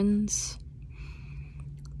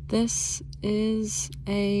This is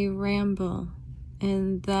a ramble,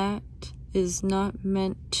 and that is not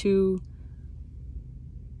meant to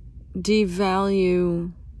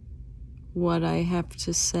devalue what I have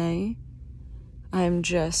to say. I'm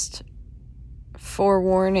just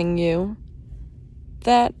forewarning you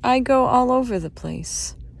that I go all over the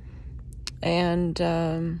place. And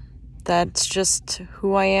that's just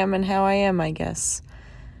who I am and how I am, I guess.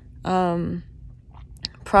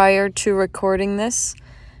 Prior to recording this,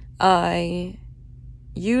 I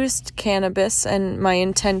used cannabis, and my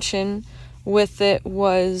intention with it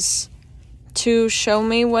was to show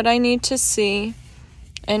me what I need to see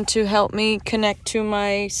and to help me connect to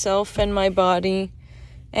myself and my body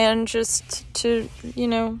and just to,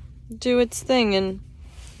 do its thing and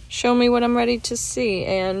show me what I'm ready to see.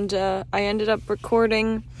 And I ended up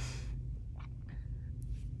recording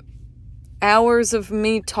hours of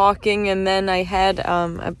me talking, and then I had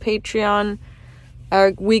a Patreon,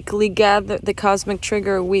 our weekly the Cosmic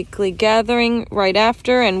Trigger weekly gathering right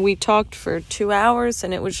after, and we talked for 2 hours,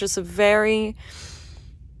 and it was just a very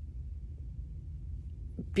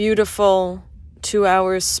beautiful 2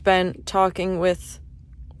 hours spent talking with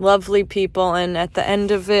lovely people, and at the end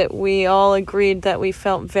of it, we all agreed that we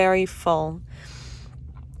felt very full.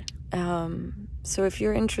 So if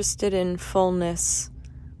you're interested in fullness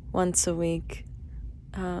once a week,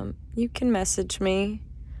 you can message me.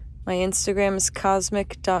 My Instagram is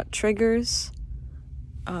cosmic.triggers.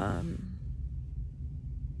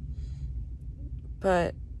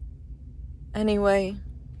 But anyway,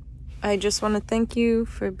 I just want to thank you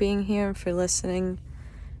for being here and for listening.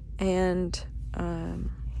 And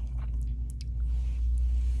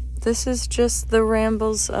this is just the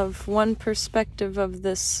rambles of one perspective of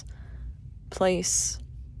this place.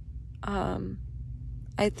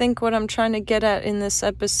 I think what I'm trying to get at in this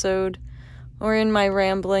episode, or in my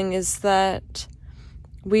rambling, is that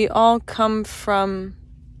we all come from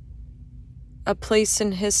a place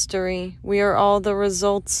in history. We are all the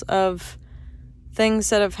results of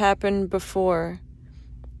things that have happened before.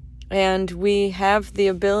 And we have the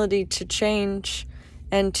ability to change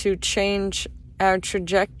and to change our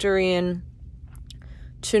trajectory and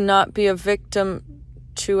to not be a victim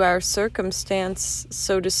to our circumstance,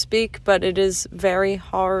 so to speak, but it is very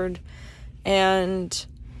hard, and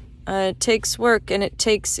it takes work, and it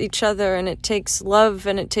takes each other, and it takes love,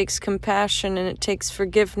 and it takes compassion, and it takes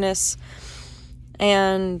forgiveness,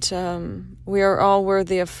 and we are all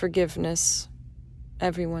worthy of forgiveness,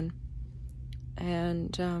 everyone.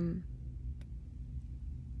 And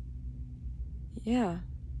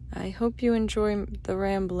I hope you enjoy the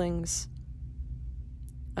ramblings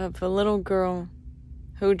of a little girl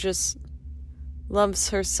who just loves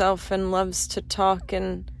herself and loves to talk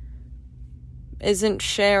and isn't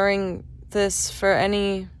sharing this for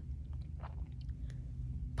any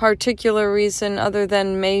particular reason other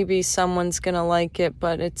than maybe someone's gonna like it,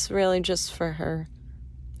 but it's really just for her,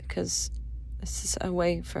 because this is a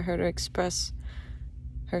way for her to express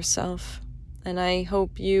herself. And I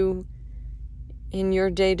hope you, in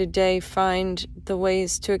your day-to-day, find the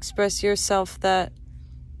ways to express yourself that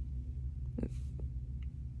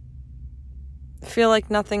feel like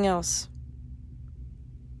nothing else.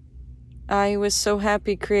 I was so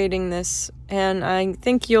happy creating this, and I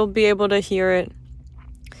think you'll be able to hear it.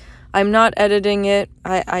 I'm not editing it.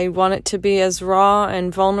 I want it to be as raw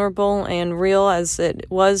and vulnerable and real as it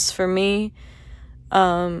was for me.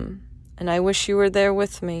 And I wish you were there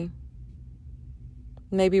with me.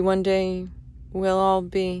 Maybe one day we'll all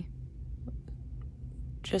be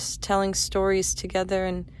just telling stories together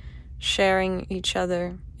and sharing each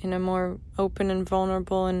other in a more open and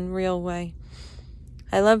vulnerable and real way.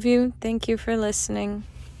 I love you. Thank you for listening.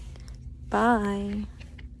 Bye.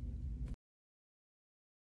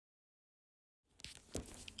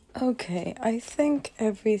 Okay, I think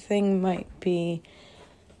everything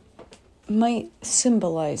might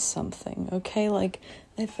symbolize something, okay? Like,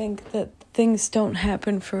 I think that things don't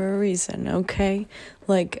happen for a reason, okay?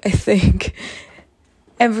 Like, I think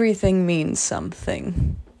everything means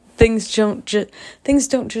something. Things don't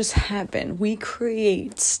just happen. We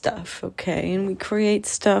create stuff, okay? And we create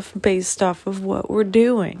stuff based off of what we're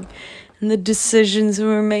doing and the decisions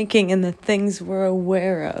we're making and the things we're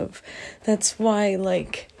aware of. That's why,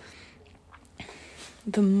 like,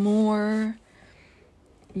 the more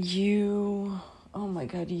oh my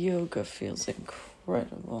God, yoga feels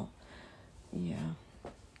incredible. Yeah.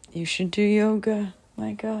 You should do yoga.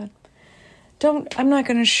 My God. I'm not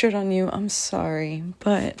going to shit on you. I'm sorry,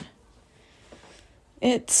 but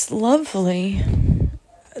it's lovely.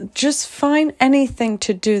 just find anything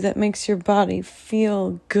to do that makes your body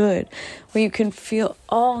feel good, where you can feel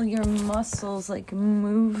all your muscles like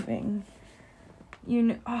moving.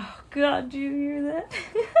 Oh God, do you hear that?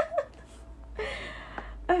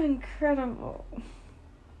 I'm incredible.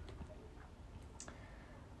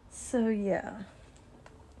 So yeah.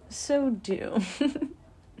 So do.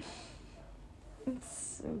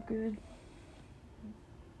 It's so good.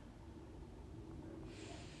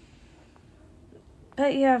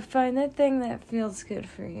 But yeah, find that thing that feels good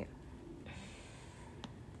for you.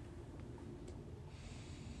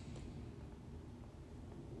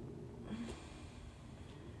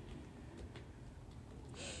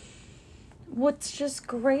 What's just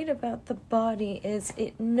great about the body is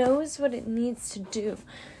it knows what it needs to do.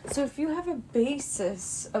 So if you have a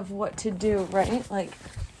basis of what to do, right? Like,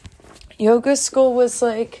 yoga school was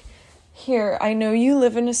like, here, I know you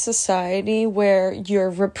live in a society where you're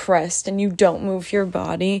repressed and you don't move your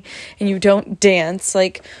body and you don't dance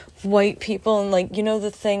like white people, and like, you know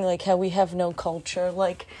the thing, like how we have no culture.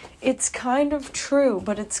 Like, it's kind of true,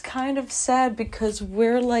 but it's kind of sad because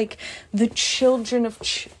we're like the children of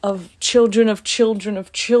children of children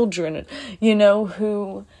of children,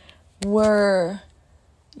 who were,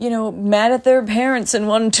 mad at their parents and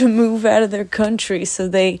wanted to move out of their country. So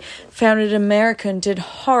they founded America and did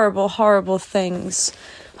horrible, horrible things.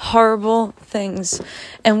 Horrible things.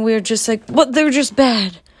 And we're just like, well, they're just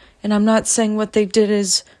bad. And I'm not saying what they did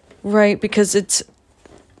is right, because it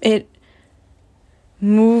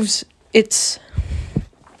moves,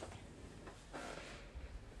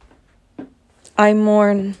 I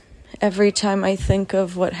mourn every time I think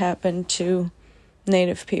of what happened to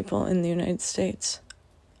Native people in the United States.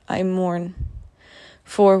 I mourn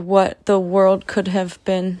for what the world could have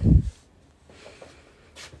been,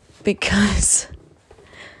 because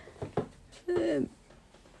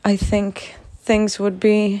I think things would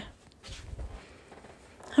be,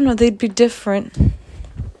 they'd be different.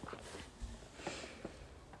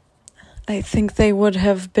 I think they would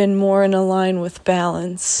have been more in line with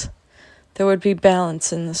balance. There would be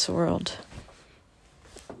balance in this world.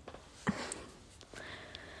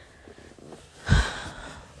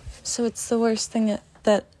 So it's the worst thing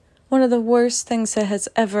that one of the worst things that has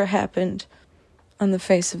ever happened on the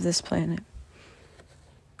face of this planet.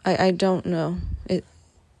 I don't know.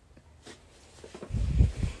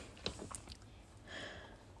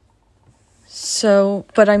 So,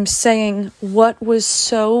 but I'm saying, what was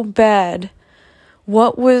so bad?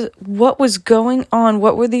 What was going on?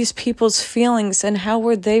 What were these people's feelings, and how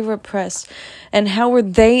were they repressed? And how were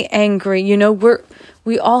they angry?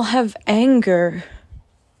 We all have anger.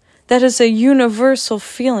 That is a universal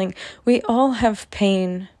feeling. We all have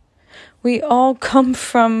pain. We all come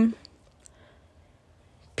from...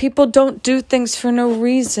 People don't do things for no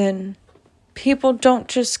reason. People don't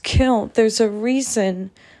just kill. There's a reason.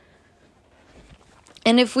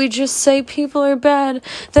 And if we just say people are bad,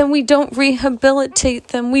 then we don't rehabilitate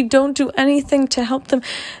them. We don't do anything to help them.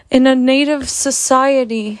 In a Native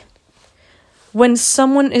society, when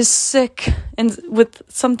someone is sick and with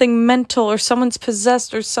something mental, or someone's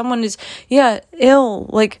possessed, or someone is, ill,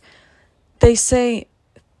 like, they say,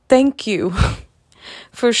 thank you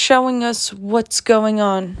for showing us what's going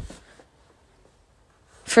on,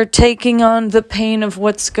 for taking on the pain of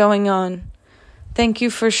what's going on. Thank you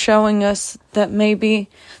for showing us that maybe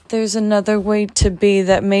there's another way to be,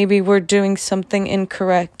 that maybe we're doing something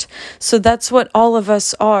incorrect. So that's what all of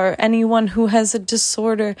us are. Anyone who has a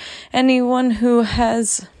disorder, anyone who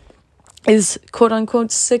is quote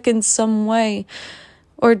unquote sick in some way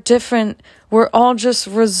or different, we're all just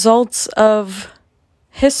results of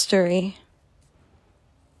history.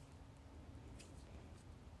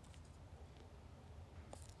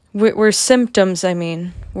 We're symptoms,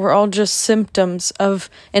 We're all just symptoms of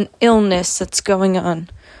an illness that's going on.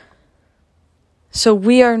 So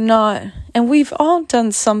we are not, and we've all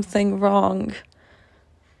done something wrong.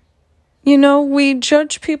 We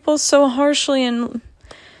judge people so harshly and,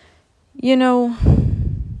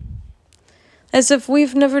 as if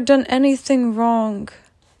we've never done anything wrong.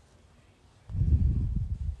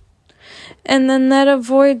 And then that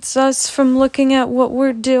avoids us from looking at what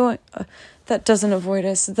we're doing. That doesn't avoid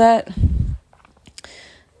us.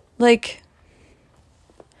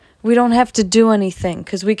 We don't have to do anything,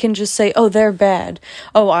 because we can just say, oh, they're bad.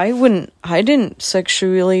 Oh, I didn't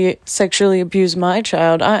sexually abuse my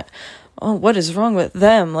child. What is wrong with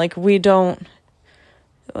them? We don't,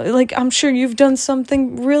 I'm sure you've done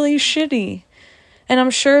something really shitty. And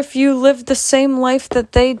I'm sure if you lived the same life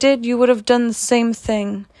that they did, you would have done the same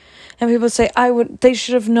thing. And people say, they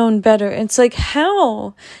should have known better. It's like,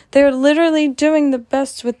 how? They're literally doing the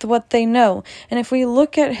best with what they know. And if we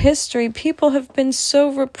look at history, people have been so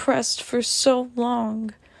repressed for so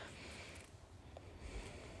long.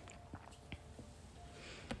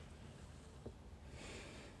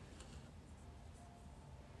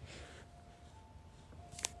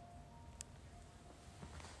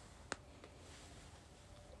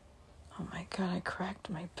 Oh my God, I cracked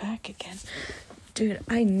my back again. Dude,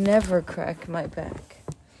 I never crack my back.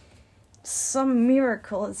 Some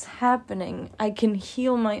miracle is happening. I can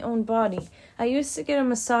heal my own body. I used to get a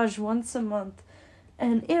massage once a month,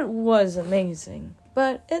 and it was amazing.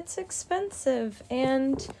 But it's expensive,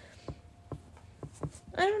 and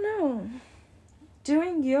I don't know.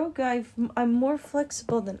 Doing yoga, I'm more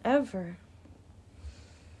flexible than ever.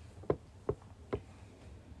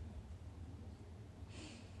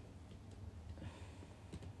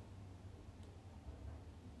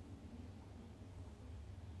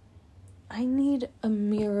 I need a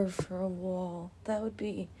mirror for a wall. That would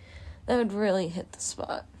really hit the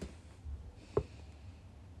spot.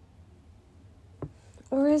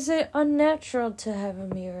 Or is it unnatural to have a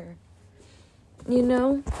mirror? You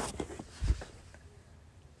know?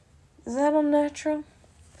 Is that unnatural?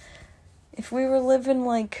 If we were living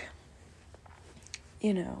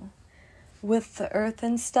with the earth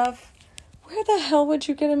and stuff, where the hell would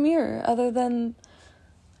you get a mirror other than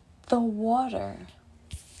the water?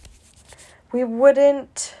 We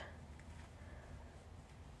wouldn't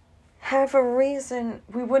have a reason.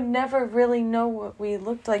 We would never really know what we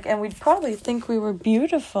looked like, and we'd probably think we were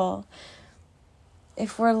beautiful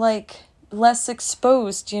if we're less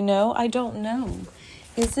exposed, I don't know.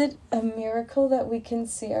 Is it a miracle that we can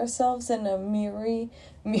see ourselves in a mirror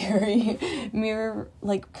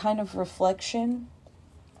kind of reflection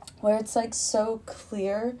where it's so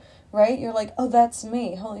clear, right? You're like, oh, that's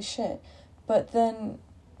me, holy shit. But then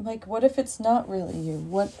what if it's not really you?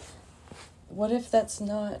 What if that's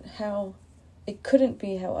not how, it couldn't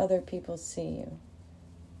be how other people see you?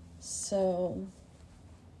 So,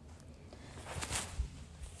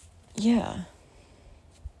 yeah.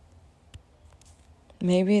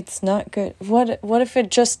 Maybe it's not good. What if it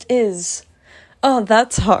just is? Oh,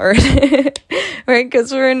 that's hard. Right?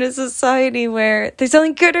 Because we're in a society where there's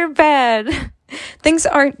only good or bad. Things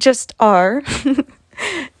aren't just are.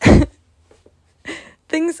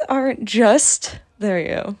 Things aren't just, there you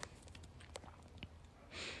go.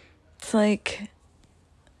 It's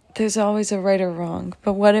there's always a right or wrong.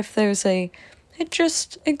 But what if there's it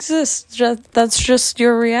just exists. That's just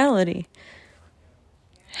your reality.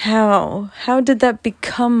 How did that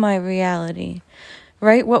become my reality?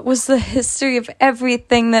 Right? What was the history of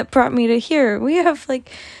everything that brought me to here? We have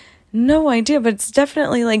no idea, but it's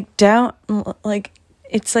definitely down,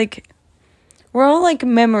 it's we're all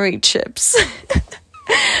memory chips.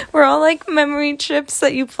 We're all memory chips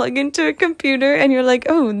that you plug into a computer and you're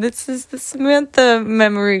oh, this is the Samantha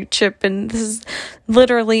memory chip, and this is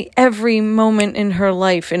literally every moment in her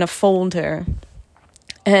life in a folder.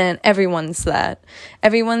 And everyone's that.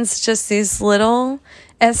 Everyone's just these little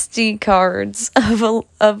SD cards of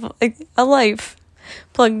a life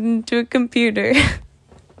plugged into a computer.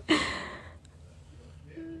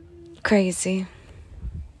 Crazy.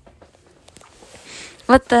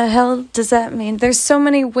 What the hell does that mean? There's so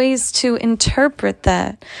many ways to interpret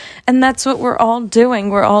that. And that's what we're all doing.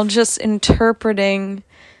 We're all just interpreting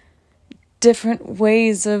different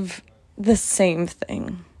ways of the same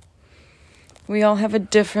thing. We all have a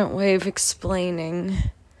different way of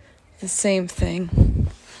explaining the same thing.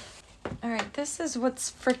 Alright, this is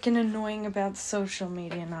what's freaking annoying about social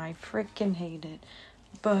media, and I freaking hate it.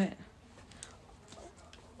 But,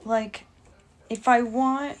 if I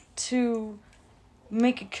want to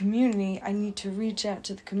make a community, I need to reach out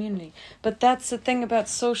to the community. But that's the thing about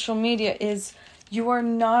social media is you are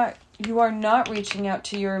not reaching out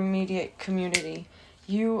to your immediate community.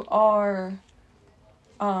 You are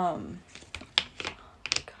God,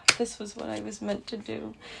 this was what I was meant to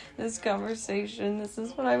do. This conversation, this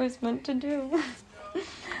is what I was meant to do.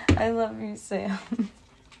 I love you, Sam.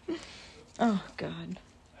 Oh God.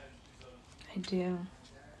 I do.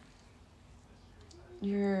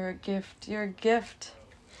 You're a gift. You're a gift.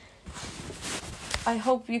 I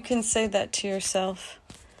hope you can say that to yourself.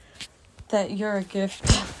 That you're a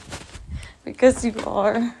gift. Because you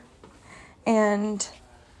are. And,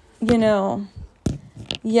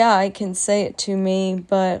 yeah, I can say it to me,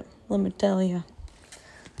 but let me tell you.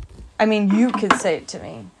 I mean, you could say it to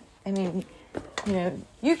me. I mean,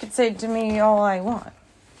 you could say it to me all I want.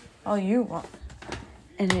 All you want.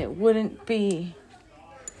 And it wouldn't be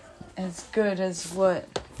as good as what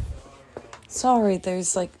Sorry,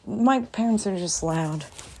 there's my parents are just loud.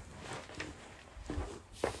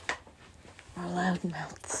 Or loud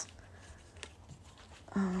mouths.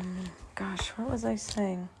 Gosh, what was I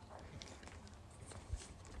saying?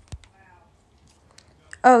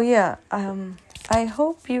 Oh, yeah, I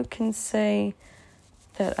hope you can say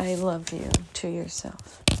that I love you to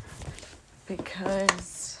yourself.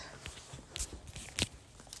 Because,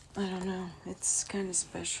 I don't know, it's kind of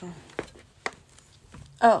special.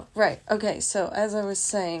 Oh, right. Okay, so as I was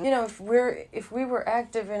saying, if we were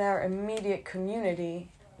active in our immediate community,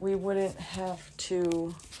 we wouldn't have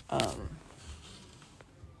to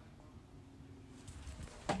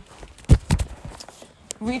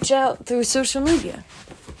reach out through social media.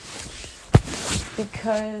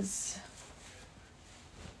 Because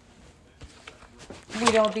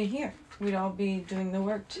we'd all be here. We'd all be doing the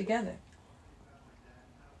work together.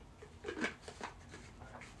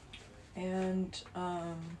 And,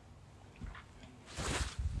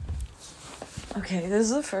 okay, this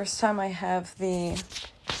is the first time I have the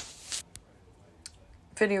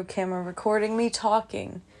video camera recording me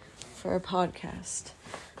talking for a podcast.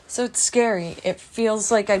 So it's scary. It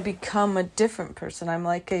feels like I become a different person. I'm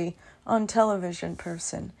like a on television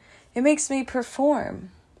person. It makes me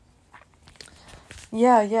perform.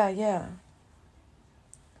 Yeah.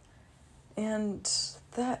 And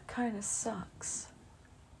that kind of sucks.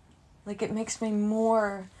 Like, it makes me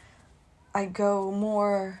more, I go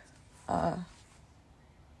more,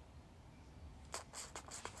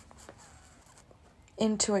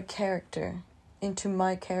 into a character, into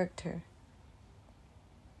my character.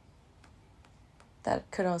 That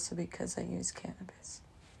could also be because I use cannabis.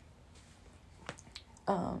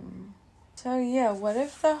 So yeah, what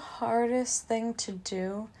if the hardest thing to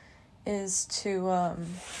do is to,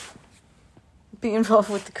 be involved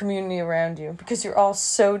with the community around you, because you're all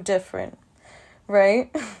so different, right?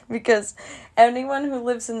 Because anyone who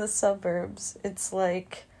lives in the suburbs, it's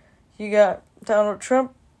like you got Donald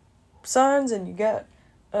Trump signs and you got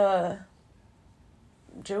Joe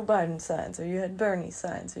Biden signs, or you had Bernie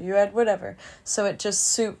signs, or you had whatever. So it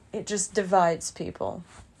just divides people.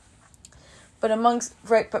 But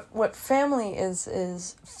but what family is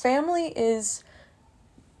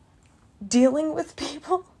dealing with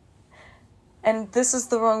people. And this is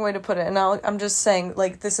the wrong way to put it. And I'm just saying,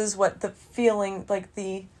 this is what the feeling,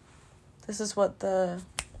 this is what the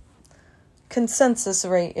consensus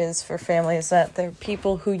rate is for family, is that they're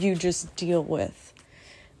people who you just deal with.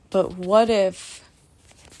 But what if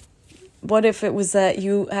it was that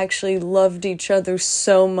you actually loved each other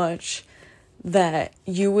so much that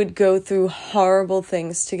you would go through horrible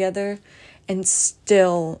things together and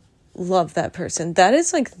still love that person? That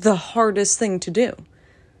is the hardest thing to do.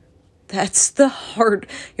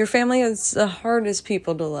 Your family is the hardest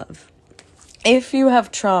people to love. If you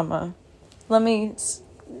have trauma, let me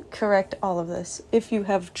correct all of this. If you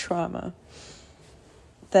have trauma,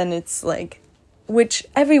 then it's which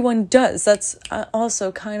everyone does. That's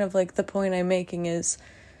also kind of the point I'm making is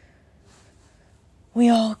we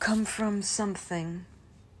all come from something,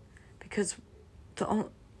 because the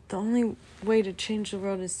only way to change the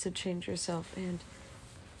world is to change yourself. And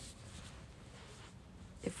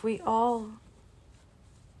if we all,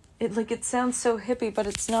 it sounds so hippie, but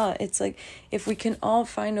it's not. It's if we can all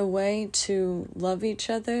find a way to love each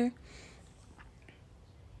other,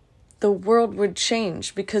 the world would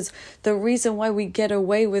change. Because the reason why we get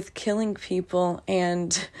away with killing people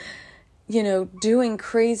and, doing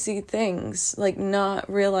crazy things, not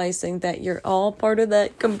realizing that you're all part of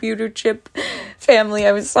that computer chip family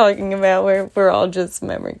I was talking about, where we're all just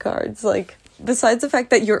memory cards, besides the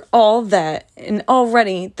fact that you're all that, and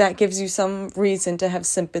already that gives you some reason to have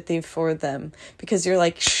sympathy for them, because you're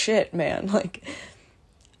shit, man,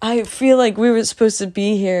 I feel like we were supposed to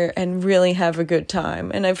be here and really have a good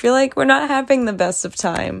time, and I feel like we're not having the best of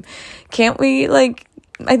time. Can't we, I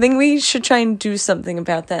think we should try and do something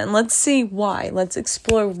about that, and let's see why. Let's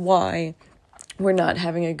explore why we're not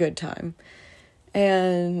having a good time.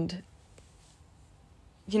 And,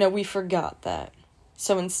 we forgot that.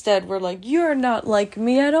 So instead, we're you're not like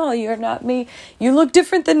me at all. You're not me. You look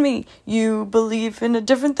different than me. You believe in a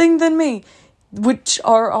different thing than me, which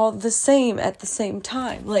are all the same at the same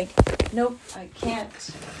time. Nope, I can't.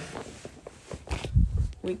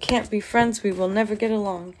 We can't be friends. We will never get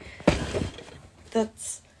along.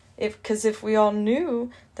 Because if we all knew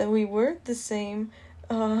that we weren't the same,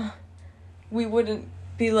 we wouldn't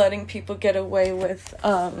be letting people get away with,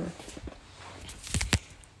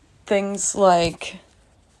 things like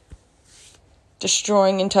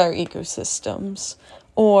destroying entire ecosystems,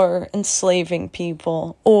 or enslaving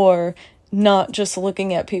people, or not just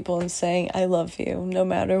looking at people and saying, I love you, no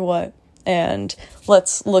matter what. and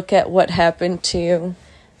let's look at what happened to you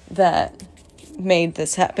that made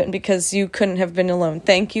this happen, because you couldn't have been alone.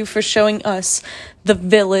 Thank you for showing us the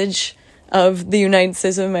village of the United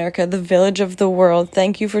States of America, the village of the world.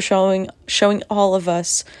 Thank you for showing all of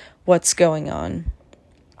us what's going on.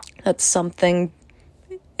 That something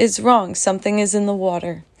is wrong. Something is in the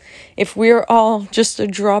water. If we're all just a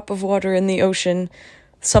drop of water in the ocean,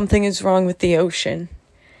 something is wrong with the ocean,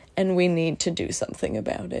 and we need to do something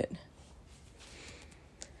about it.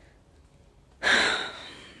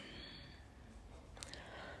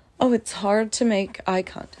 Oh, it's hard to make eye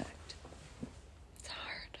contact. It's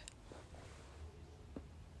hard.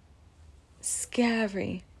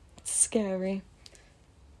 Scary. It's scary.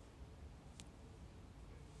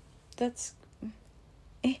 That's...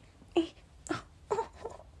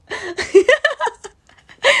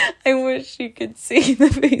 I wish you could see the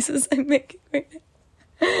faces I'm making right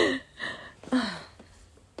now.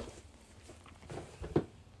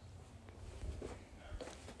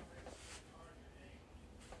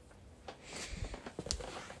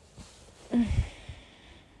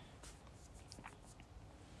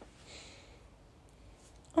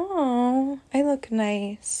 Oh, I look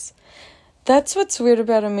nice. That's what's weird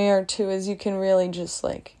about a mirror too, is you can really just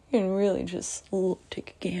take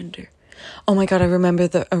a gander. Oh my God, I remember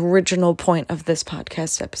the original point of this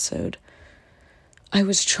podcast episode. I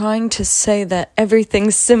was trying to say that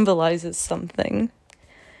everything symbolizes something.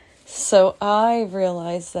 So I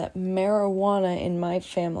realized that marijuana in my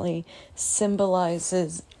family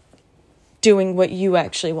symbolizes doing what you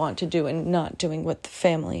actually want to do and not doing what the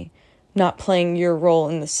family, not playing your role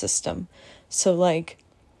in the system. So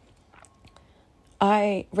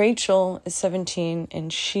Rachel is 17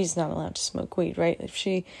 and she's not allowed to smoke weed, right?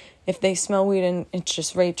 If they smell weed and it's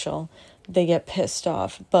just Rachel, they get pissed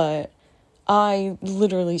off. But I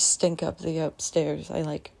literally stink up the upstairs.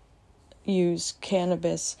 I use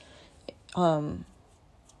cannabis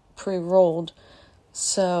pre-rolled,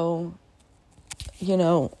 so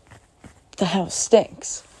the house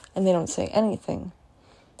stinks and they don't say anything.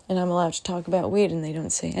 And I'm allowed to talk about weed and they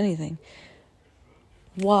don't say anything.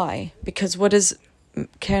 Why? Because what does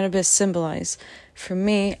cannabis symbolize? For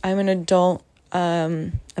me, I'm an adult,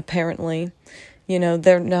 apparently.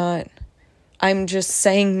 They're not... I'm just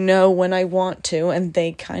saying no when I want to, and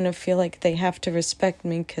they kind of feel like they have to respect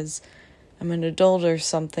me because I'm an adult or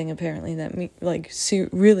something, apparently, that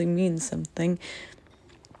really means something.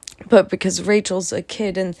 But because Rachel's a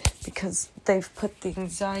kid and because they've put the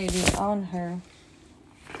anxiety on her,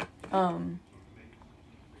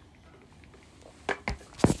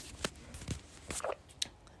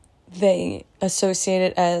 they associate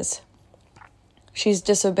it as she's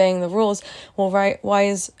disobeying the rules. Well, right,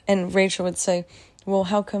 and Rachel would say, well,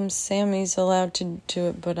 how come Sammy's allowed to do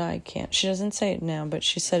it, but I can't? She doesn't say it now, but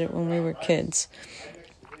she said it when we were kids,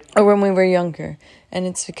 or when we were younger, and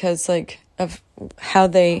it's because, of how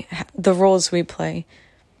the roles we play.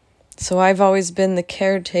 So I've always been the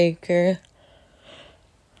caretaker,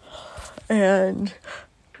 and,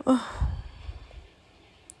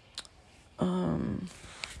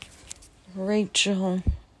 Rachel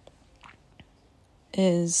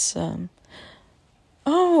is, you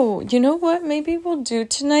know what maybe we'll do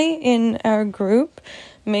tonight in our group?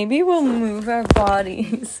 Maybe we'll move our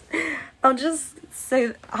bodies. I'll just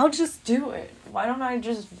do it. Why don't I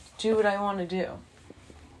just do what I want to do?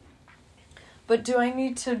 But do I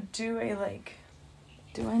need to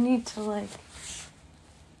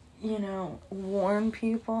warn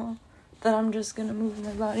people that I'm just gonna move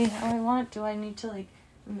my body how I want? Do I need to,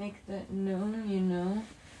 make that known,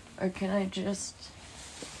 Or can I just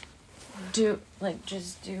do what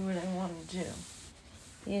I want to do,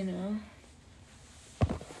 I'm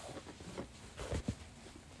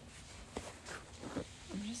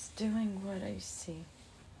just doing what I see.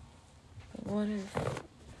 But what if...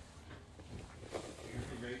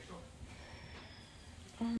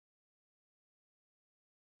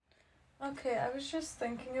 Okay, I was just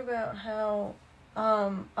thinking about how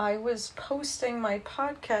I was posting my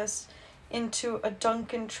podcast into a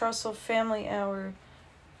Duncan Trussell Family Hour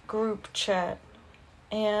group chat,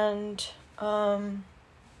 and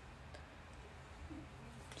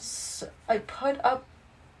so I put up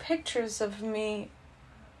pictures of me,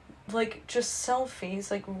 just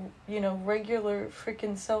selfies, regular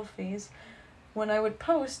freaking selfies, when I would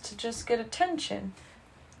post to just get attention.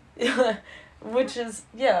 Which is,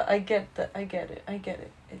 yeah, I get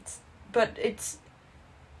it. It's,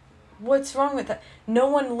 what's wrong with that? No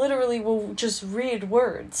one literally will just read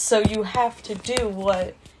words, so you have to do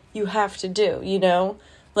what you have to do,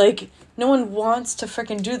 Like, no one wants to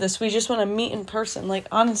freaking do this. We just want to meet in person. Like,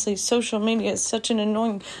 honestly, social media is such an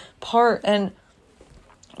annoying part, and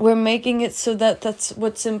we're making it so that that's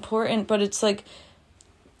what's important, but it's like,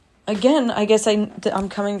 again, I guess I'm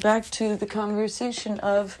coming back to the conversation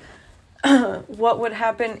of what would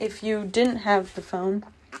happen if you didn't have the phone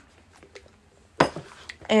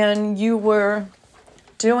and you were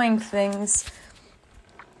doing things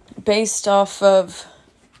based off of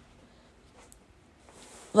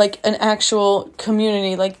like an actual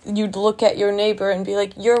community. Like, you'd look at your neighbor and be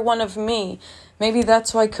like, you're one of me. Maybe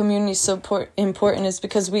that's why community is so important, is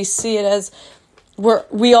because we see it as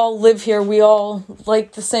we all live here, we all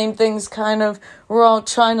like the same things, kind of. We're all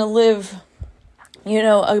trying to live,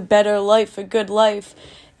 a better life, a good life.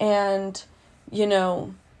 And,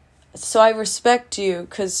 so I respect you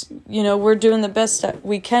because, we're doing the best that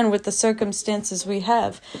we can with the circumstances we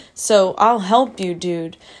have. So I'll help you,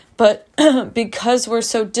 dude. But because we're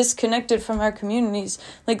so disconnected from our communities,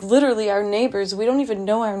 like literally our neighbors, we don't even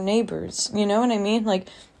know our neighbors. You know what I mean? Like,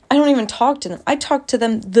 I don't even talk to them. I talk to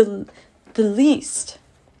them the least.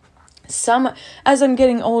 As I'm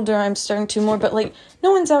getting older, I'm starting to more, but like,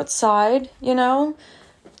 no one's outside,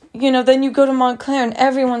 then you go to Montclair and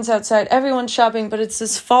everyone's outside, everyone's shopping, but it's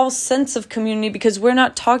this false sense of community because we're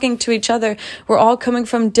not talking to each other. We're all coming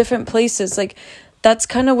from different places. Like, that's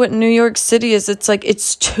kind of what New York City is. It's like,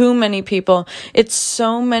 it's too many people. It's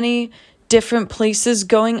so many different places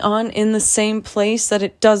going on in the same place that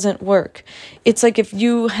it doesn't work. It's like if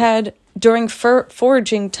you had, during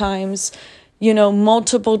foraging times,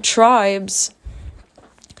 multiple tribes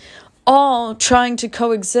all trying to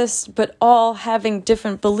coexist, but all having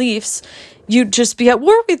different beliefs, you'd just be at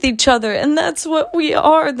war with each other. And that's what we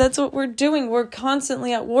are. That's what we're doing. We're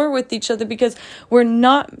constantly at war with each other because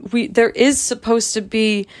there is supposed to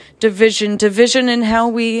be division in how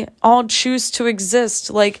we all choose to exist.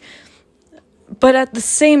 Like, but at the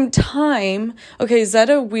same time, at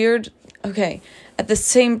the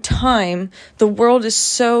same time, the world is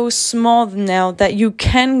so small now that you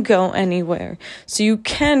can go anywhere. So you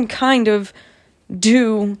can kind of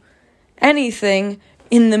do anything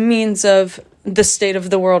in the means of the state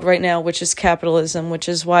of the world right now, which is capitalism, which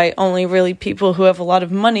is why only really people who have a lot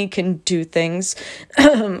of money can do things,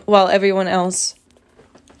 while everyone else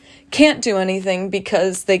can't do anything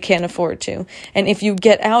because they can't afford to. And if you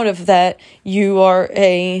get out of that, you are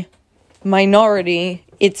a minority.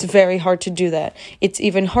 It's very hard to do that. It's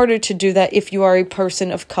even harder to do that if you are a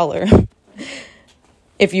person of color.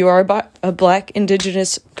 If you are a Black,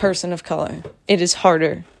 Indigenous person of color, it is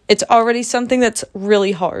harder. It's already something that's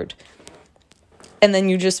really hard. And then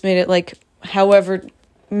you just made it like however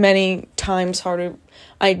many times harder.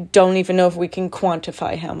 I don't even know if we can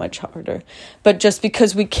quantify how much harder. But just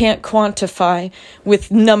because we can't quantify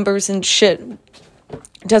with numbers and shit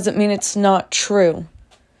doesn't mean it's not true.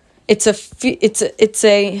 It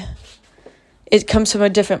comes from a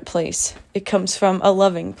different place. It comes from a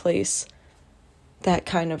loving place. That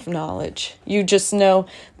kind of knowledge. You just know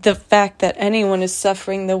the fact that anyone is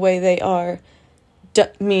suffering the way they are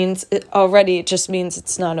it just means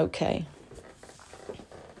it's not okay.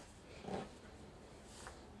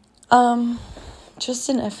 Just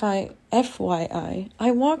an FYI,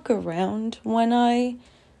 I walk around when I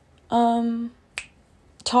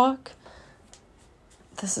talk.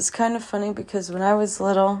 This is kind of funny because when I was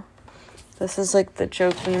little, this is like the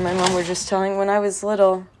joke me and my mom were just telling. When I was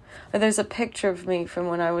little, there's a picture of me from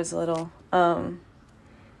when I was little. And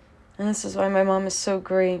this is why my mom is so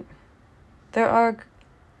great. This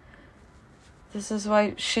is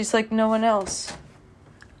why she's like no one else.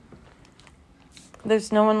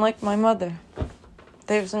 There's no one like my mother.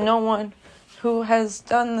 There's no one who has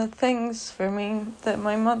done the things for me that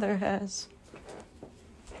my mother has.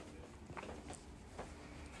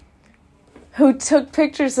 Who took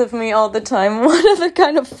pictures of me all the time. What other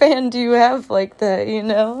kind of fan do you have like that,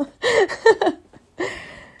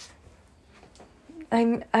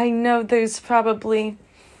 I know there's probably,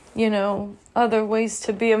 other ways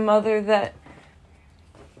to be a mother that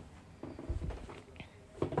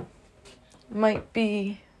might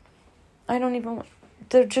be,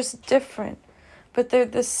 they're just different, but they're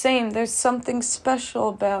the same. There's something special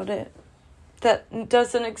about it that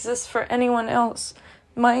doesn't exist for anyone else.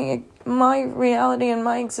 My reality and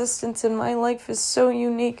my existence in my life is so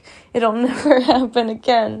unique, it'll never happen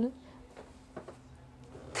again.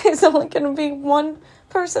 There's only going to be one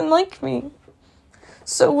person like me.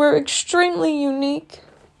 So we're extremely unique,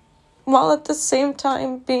 while at the same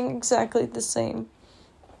time being exactly the same.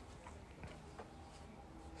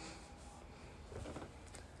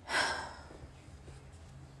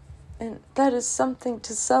 And that is something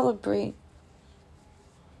to celebrate.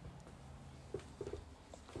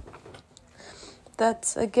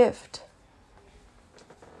 that's a gift.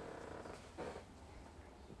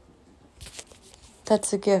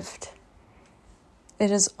 That's a gift.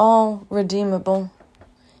 It is all redeemable.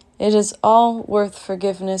 It is all worth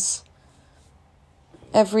forgiveness.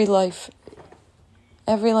 Every life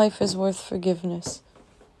is worth forgiveness.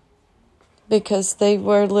 Because they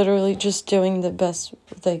were literally just doing the best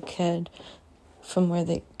they could from where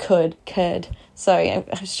they could. Sorry, I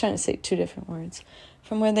was trying to say two different words.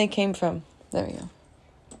 From where they came from. There we go.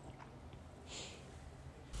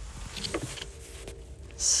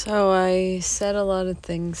 So I said a lot of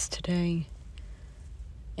things today.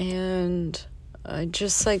 And I'd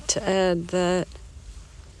just like to add that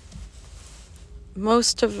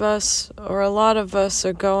most of us, or a lot of us,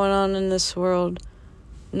 are going on in this world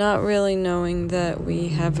not really knowing that we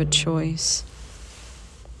have a choice.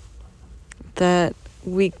 That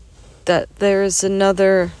there is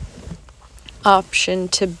another option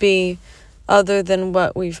to be other than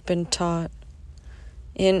what we've been taught.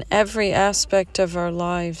 In every aspect of our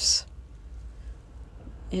lives.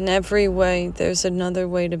 In every way, there's another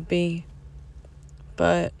way to be.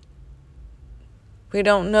 But we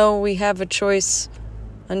don't know we have a choice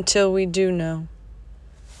until we do know,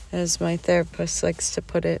 as my therapist likes to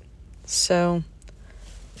put it. So,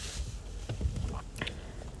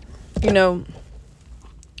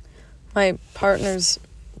 my partner's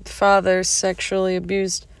father sexually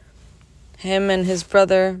abused him and his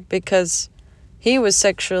brother because he was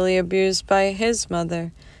sexually abused by his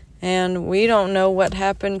mother. And we don't know what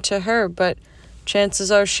happened to her, but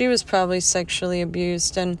chances are she was probably sexually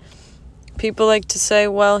abused. And people like to say,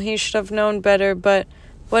 well, he should have known better, but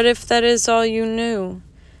what if that is all you knew?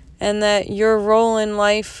 And that your role in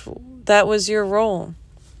life, that was your role.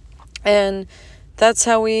 And that's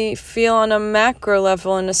how we feel on a macro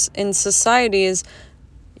level in society is,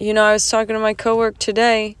 I was talking to my coworker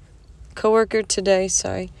today,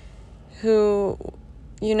 who,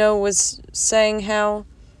 was saying how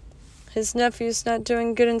his nephew's not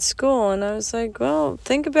doing good in school. And I was like, well,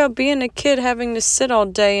 think about being a kid having to sit all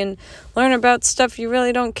day and learn about stuff you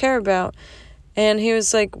really don't care about. And he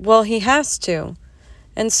was like, well, he has to.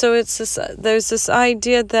 And so there's this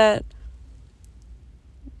idea that,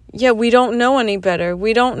 we don't know any better.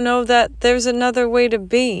 We don't know that there's another way to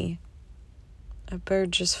be. A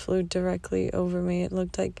bird just flew directly over me. It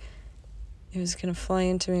looked like it was going to fly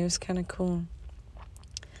into me. It was kind of cool.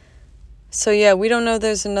 So we don't know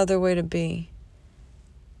there's another way to be.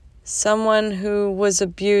 Someone who was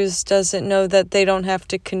abused doesn't know that they don't have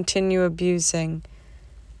to continue abusing.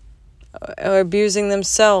 Or abusing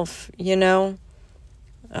themselves,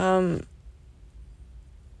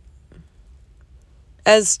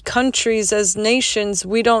 As countries, as nations,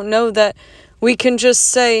 we don't know that we can just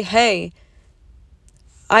say, hey,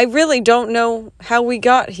 I really don't know how we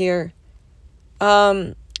got here.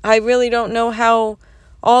 I really don't know how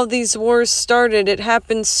all these wars started. It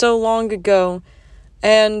happened so long ago.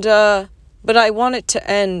 And, but I want it to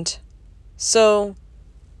end. So,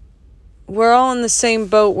 we're all in the same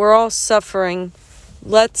boat. We're all suffering.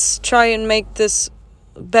 Let's try and make this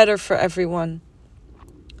better for everyone.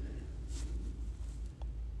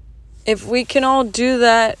 If we can all do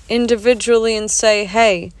that individually and say,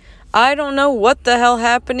 hey, I don't know what the hell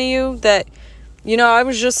happened to you, that, I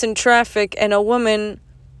was just in traffic and a woman,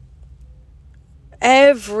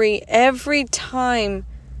 every time,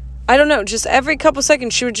 I don't know, just every couple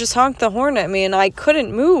seconds she would just honk the horn at me and I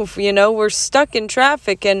couldn't move, we're stuck in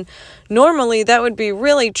traffic, and normally that would be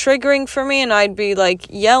really triggering for me and I'd be like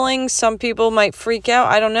yelling. Some people might freak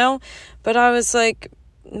out, I don't know, but I was like,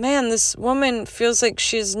 man, this woman feels like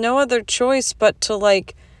she has no other choice but to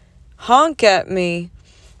like honk at me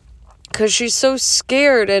because she's so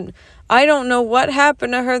scared, and I don't know what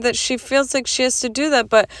happened to her that she feels like she has to do that,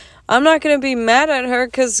 but I'm not going to be mad at her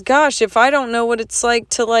because, gosh, if I don't know what it's like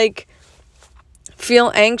to like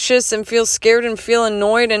feel anxious and feel scared and feel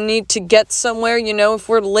annoyed and need to get somewhere, if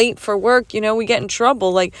we're late for work, we get in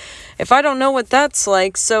trouble. Like, if I don't know what that's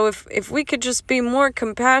like, so if we could just be more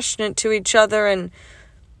compassionate to each other and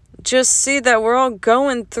just see that we're all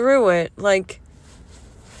going through it, like,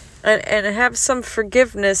 and have some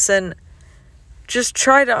forgiveness and just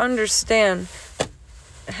try to understand,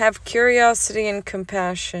 have curiosity and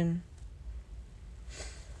compassion.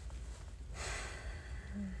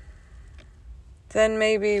 Then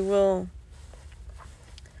maybe we'll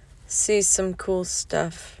see some cool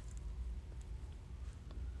stuff.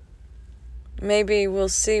 Maybe we'll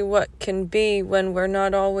see what can be when we're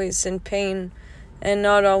not always in pain and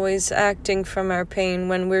not always acting from our pain,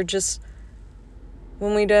 when we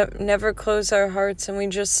never close our hearts and we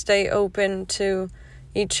just stay open to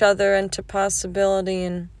each other and to possibility,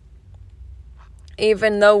 and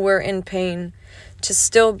even though we're in pain, to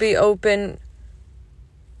still be open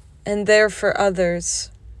and there for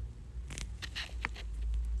others.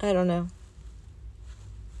 I don't know.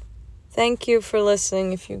 Thank you for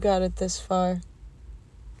listening if you got it this far.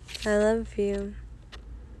 I love you.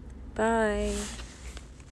 Bye.